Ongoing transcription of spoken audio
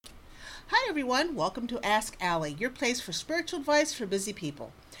everyone, welcome to Ask Allie, your place for spiritual advice for busy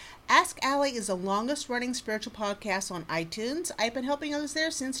people. Ask Allie is the longest running spiritual podcast on iTunes. I've been helping others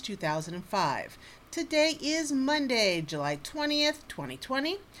there since 2005. Today is Monday, July 20th,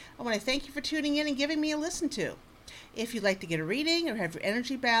 2020. I want to thank you for tuning in and giving me a listen to. If you'd like to get a reading or have your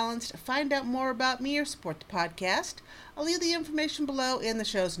energy balanced, find out more about me or support the podcast, I'll leave the information below in the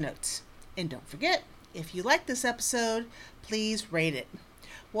show's notes. And don't forget, if you like this episode, please rate it.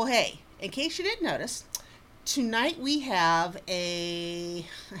 Well, hey, in case you didn't notice, tonight we have new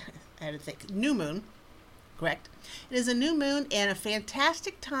moon, correct? It is a new moon and a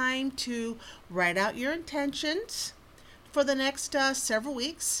fantastic time to write out your intentions for the next several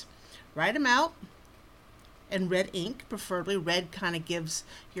weeks. Write them out in red ink, preferably. Red kind of gives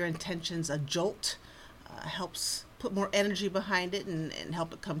your intentions a jolt, helps put more energy behind it and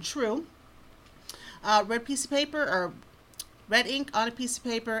help it come true. Red piece of paper or red ink on a piece of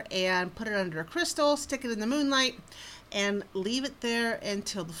paper and put it under a crystal, stick it in the moonlight, and leave it there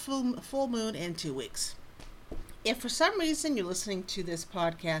until the full moon in 2 weeks. If for some reason you're listening to this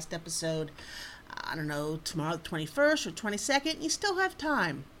podcast episode, I don't know, tomorrow the 21st or 22nd, you still have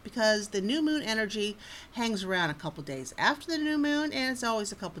time because the new moon energy hangs around a couple days after the new moon and it's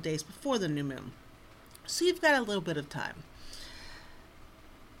always a couple days before the new moon. So you've got a little bit of time.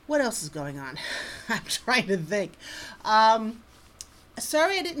 What else is going on? I'm trying to think.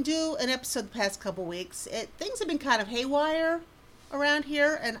 Sorry I didn't do an episode the past couple weeks. Things have been kind of haywire around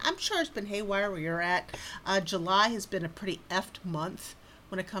here, and I'm sure it's been haywire where you're at. July has been a pretty effed month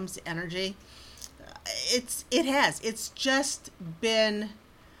when it comes to energy. It's been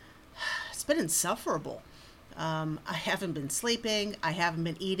insufferable. I haven't been sleeping. I haven't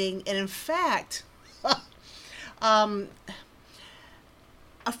been eating, and in fact,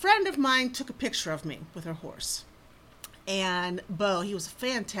 a friend of mine took a picture of me with her horse. And Bo, he was a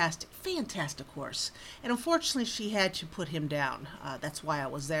fantastic horse. And unfortunately, she had to put him down. That's why I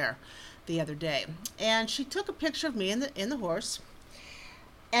was there the other day. And she took a picture of me in the horse.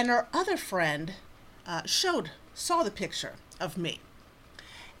 And her other friend saw the picture of me.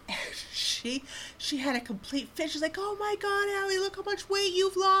 And she had a complete fit. She's like, "Oh my God, Allie, look how much weight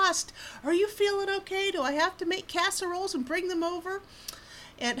you've lost. Are you feeling okay? Do I have to make casseroles and bring them over?"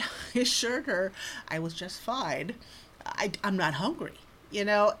 And I assured her I was just fine. I'm not hungry. You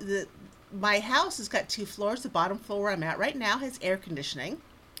know, my house has got 2 floors. The bottom floor where I'm at right now has air conditioning,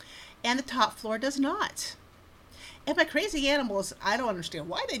 and the top floor does not. And my crazy animals, I don't understand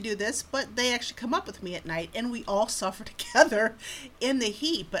why they do this, but they actually come up with me at night, and we all suffer together in the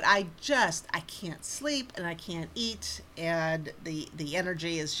heat. But I can't sleep, and I can't eat, and the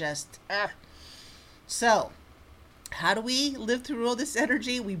energy is just, So, how do we live through all this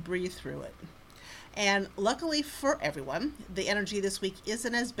energy? We breathe through it. And luckily for everyone, the energy this week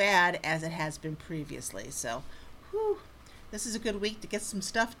isn't as bad as it has been previously. So, this is a good week to get some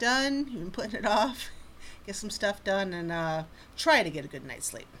stuff done. You've been putting it off. Get some stuff done and try to get a good night's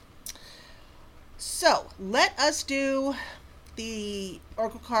sleep. So, let us do the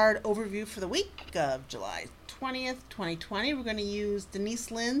Oracle card overview for the week of July 20th, 2020. We're going to use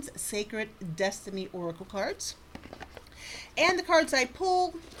Denise Linn's Sacred Destiny Oracle cards. And the cards I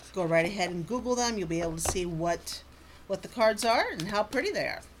pull, go right ahead and Google them. You'll be able to see what the cards are and how pretty they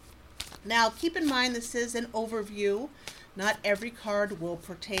are. Now, keep in mind this is an overview. Not every card will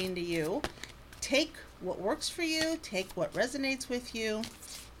pertain to you. Take what works for you, take what resonates with you,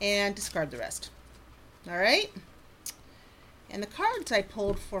 and discard the rest. All right? And the cards I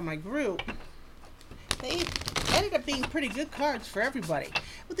pulled for my group, they ended up being pretty good cards for everybody,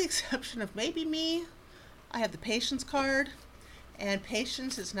 with the exception of maybe me. I have the Patience card, and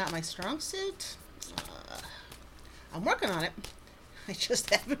Patience is not my strong suit. I'm working on it. I just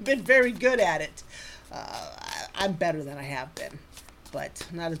haven't been very good at it. I'm better than I have been, but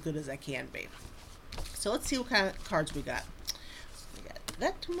not as good as I can be. So let's see what kind of cards we got. We got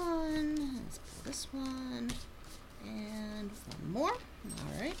that one, let's pull this one, and one more.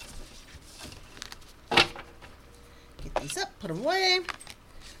 All right. Get these up, put them away.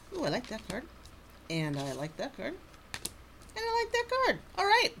 Ooh, I like that card. And I like that card. And I like that card. All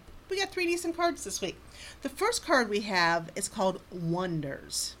right. We got 3 decent cards this week. The first card we have is called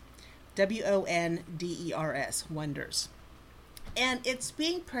Wonders. Wonders. Wonders. And it's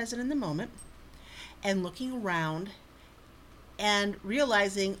being present in the moment and looking around and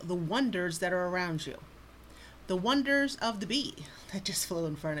realizing the wonders that are around you. The wonders of the bee that just flew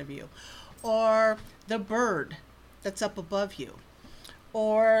in front of you. Or the bird that's up above you.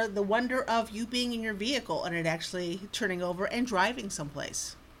 Or the wonder of you being in your vehicle and it actually turning over and driving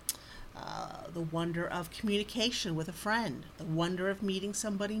someplace. The wonder of communication with a friend. The wonder of meeting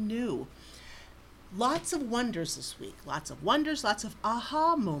somebody new. Lots of wonders this week. Lots of wonders, lots of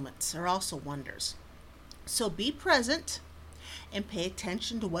aha moments are also wonders. So be present and pay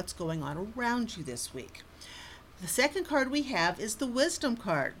attention to what's going on around you this week. The second card we have is the wisdom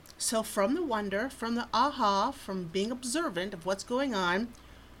card. So from the wonder, from the aha, from being observant of what's going on,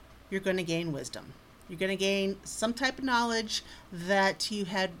 you're going to gain wisdom. You're going to gain some type of knowledge that you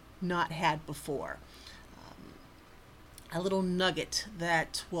had not had before. A little nugget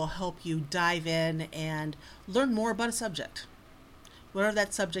that will help you dive in and learn more about a subject, whatever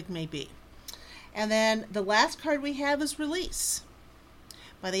that subject may be. And then the last card we have is release.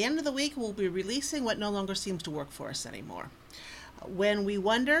 By the end of the week, we'll be releasing what no longer seems to work for us anymore. When we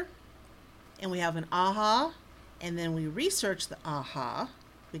wonder and we have an aha, and then we research the aha,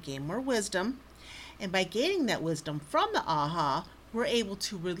 we gain more wisdom. And by gaining that wisdom from the aha, we're able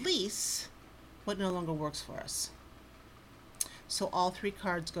to release what no longer works for us. So all three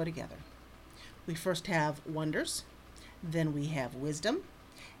cards go together. We first have wonders, then we have wisdom,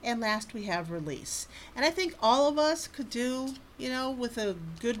 and last we have release. And I think all of us could do, with a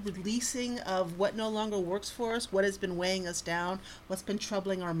good releasing of what no longer works for us, what has been weighing us down, what's been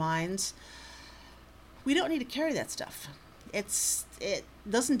troubling our minds. We don't need to carry that stuff. It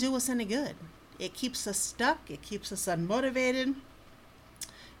doesn't do us any good. It keeps us stuck. It keeps us unmotivated.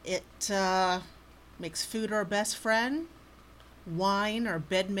 It makes food our best friend, wine our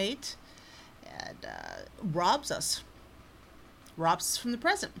bedmate, and robs us from the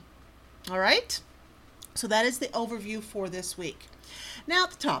present. All right? So that is the overview for this week. Now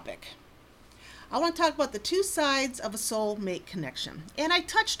the topic. I want to talk about the two sides of a soulmate connection. And I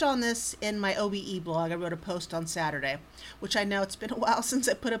touched on this in my OBE blog. I wrote a post on Saturday, which I know it's been a while since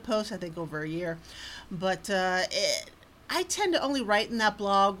I put a post, I think over a year. But I tend to only write in that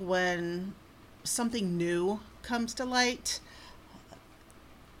blog when something new comes to light.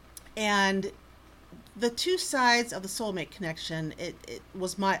 And the two sides of the soulmate connection, it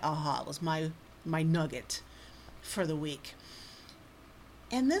was my aha, it was my nugget for the week.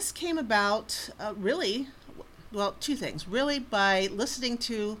 And this came about two things. Really by listening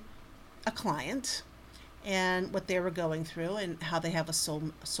to a client and what they were going through and how they have a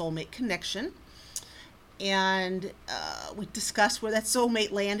soulmate connection. And we discussed where that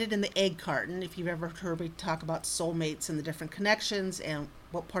soulmate landed in the egg carton. If you've ever heard me talk about soulmates and the different connections and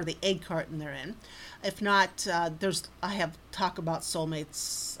what part of the egg carton they're in. If not, I have talked about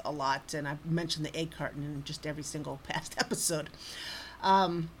soulmates a lot, and I've mentioned the egg carton in just every single past episode.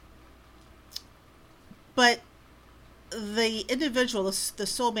 But the individual, the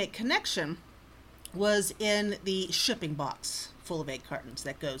soulmate connection, was in the shipping box full of egg cartons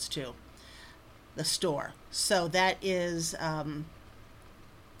that goes to the store. So that is the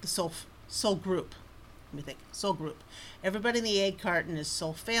soul group. Let me think. Soul group. Everybody in the egg carton is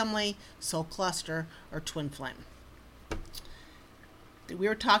soul family, soul cluster, or twin flame. We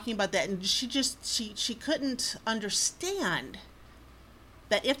were talking about that, and she couldn't understand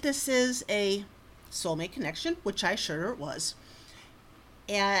that if this is a soulmate connection, which I assured her it was,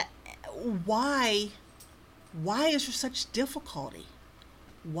 why is there such difficulty?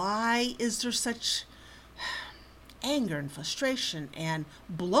 Why is there such anger and frustration and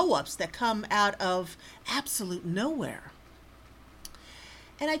blow-ups that come out of absolute nowhere?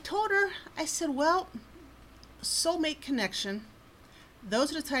 And I told her, I said, well, soulmate connection,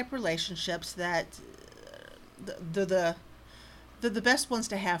 those are the type of relationships that they're the best ones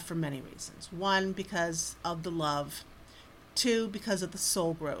to have for many reasons. One, because of the love. Two, because of the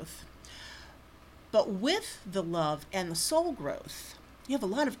soul growth. But with the love and the soul growth, you have a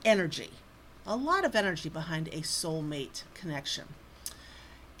lot of energy behind a soulmate connection.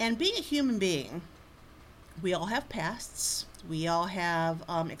 And being a human being, we all have pasts. We all have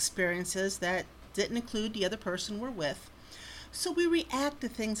experiences that didn't include the other person we're with. So we react to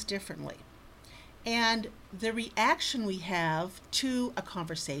things differently. And the reaction we have to a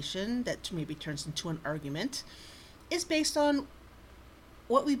conversation that maybe turns into an argument is based on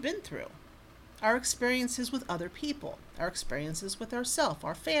what we've been through. Our experiences with other people, our experiences with ourselves,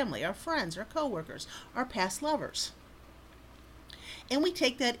 our family, our friends, our coworkers, our past lovers. And we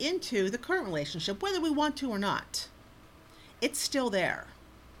take that into the current relationship, whether we want to or not. It's still there,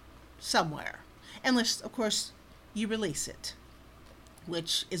 somewhere. Unless, of course, you release it,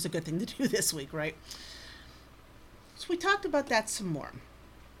 which is a good thing to do this week, right? So we talked about that some more.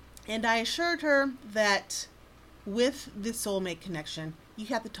 And I assured her that with the soulmate connection, you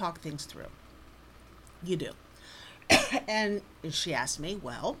have to talk things through. You do. And she asked me,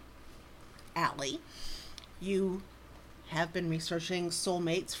 well, Allie, you have been researching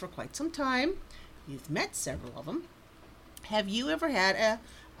soulmates for quite some time. You've met several of them. Have you ever had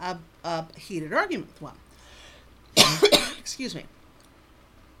a heated argument with one. Excuse me.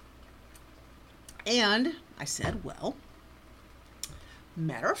 And I said, well,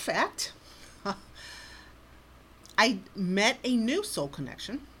 matter of fact, I met a new soul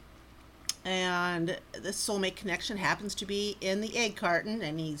connection. And this soulmate connection happens to be in the egg carton,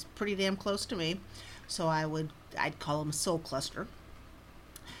 and he's pretty damn close to me. So I'd call him a soul cluster.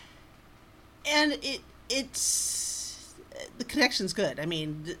 And it's the connection's good. I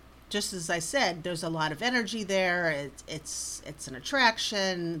mean, just as I said, there's a lot of energy there. It's an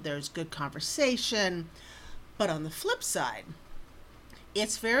attraction. There's good conversation. But on the flip side,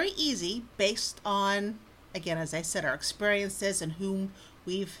 it's very easy based on, again, as I said, our experiences and whom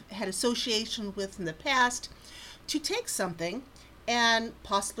we've had association with in the past, to take something and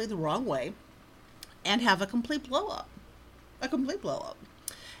possibly the wrong way and have a complete blow up.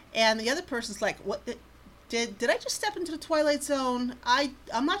 And the other person's like, what did I just step into the Twilight Zone?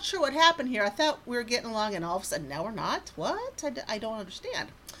 I'm not sure what happened here. I thought we were getting along, and all of a sudden now we're not. What? I don't understand.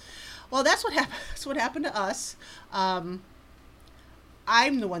 Well, that's what happened. That's what happened to us. I'm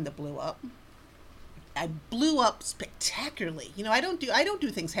the one that blew up. I blew up spectacularly. You know, I don't do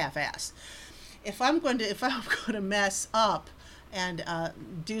things half-ass. If I'm going to mess up and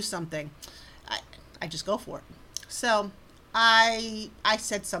do something, I just go for it. So I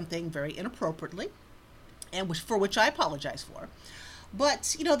said something very inappropriately, and for which I apologize for.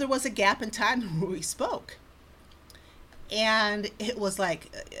 But you know, there was a gap in time where we spoke, and it was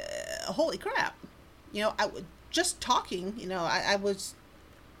like, holy crap! You know, just talking. You know, I was.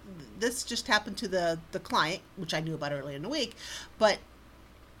 This just happened to the client, which I knew about earlier in the week, but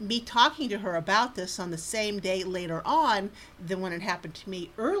me talking to her about this on the same day later on than when it happened to me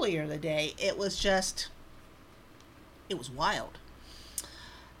earlier in the day, it was wild.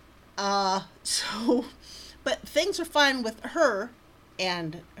 But things are fine with her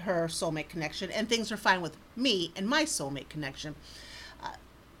and her soulmate connection, and things are fine with me and my soulmate connection.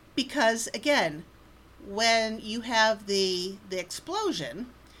 Because again, when you have the explosion,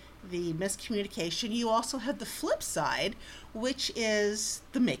 the miscommunication, you also have the flip side, which is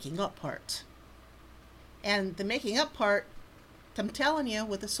the making up part. And the making up part, I'm telling you,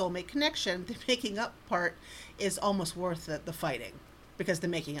 with the soulmate connection, the making up part is almost worth the fighting, because the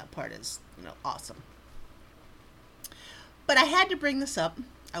making up part is, you know, awesome. But I had to bring this up.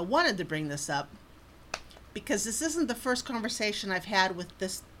 I wanted to bring this up because this isn't the first conversation I've had with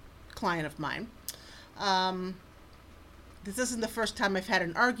this client of mine. This isn't the first time I've had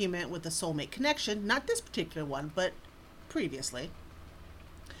an argument with a soulmate connection, not this particular one, but previously.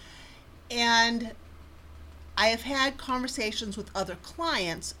 And I have had conversations with other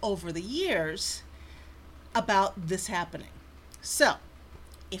clients over the years about this happening. So,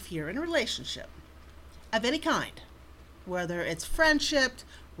 if you're in a relationship of any kind, whether it's friendship,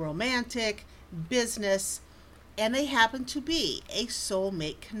 romantic, business, and they happen to be a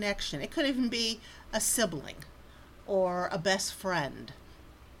soulmate connection, it could even be a sibling, or a best friend,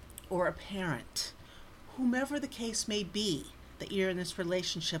 or a parent, whomever the case may be that you're in this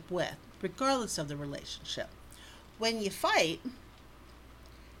relationship with, regardless of the relationship. When you fight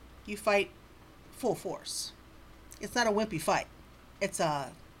full force. It's not a wimpy fight. It's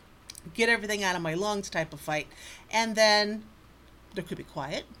a get everything out of my lungs type of fight. And then there could be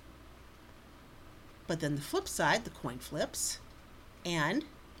quiet. But then the flip side, the coin flips, and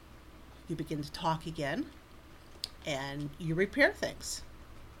you begin to talk again, and you repair things.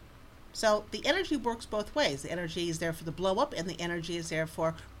 So the energy works both ways. The energy is there for the blow up, and the energy is there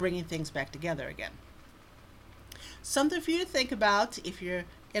for bringing things back together again. Something for you to think about if you're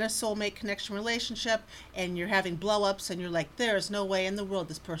in a soulmate connection relationship and you're having blow ups and you're like, there's no way in the world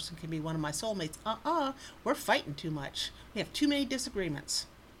this person can be one of my soulmates. We're fighting too much. We have too many disagreements.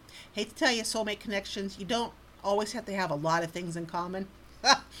 Hate to tell you, soulmate connections, you don't always have to have a lot of things in common.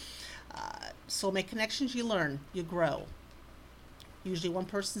 Soulmate connections, you learn, you grow. Usually one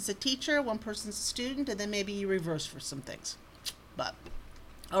person's a teacher, one person's a student, and then maybe you reverse for some things. But,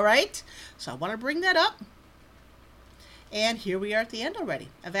 all right, so I want to bring that up. And here we are at the end already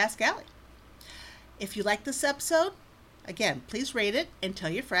of Ask Allie. If you like this episode, again, please rate it and tell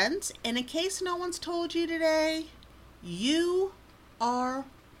your friends. And in case no one's told you today, you are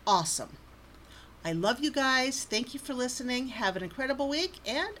awesome. I love you guys. Thank you for listening. Have an incredible week,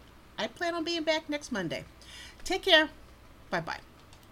 and I plan on being back next Monday. Take care. Bye-bye.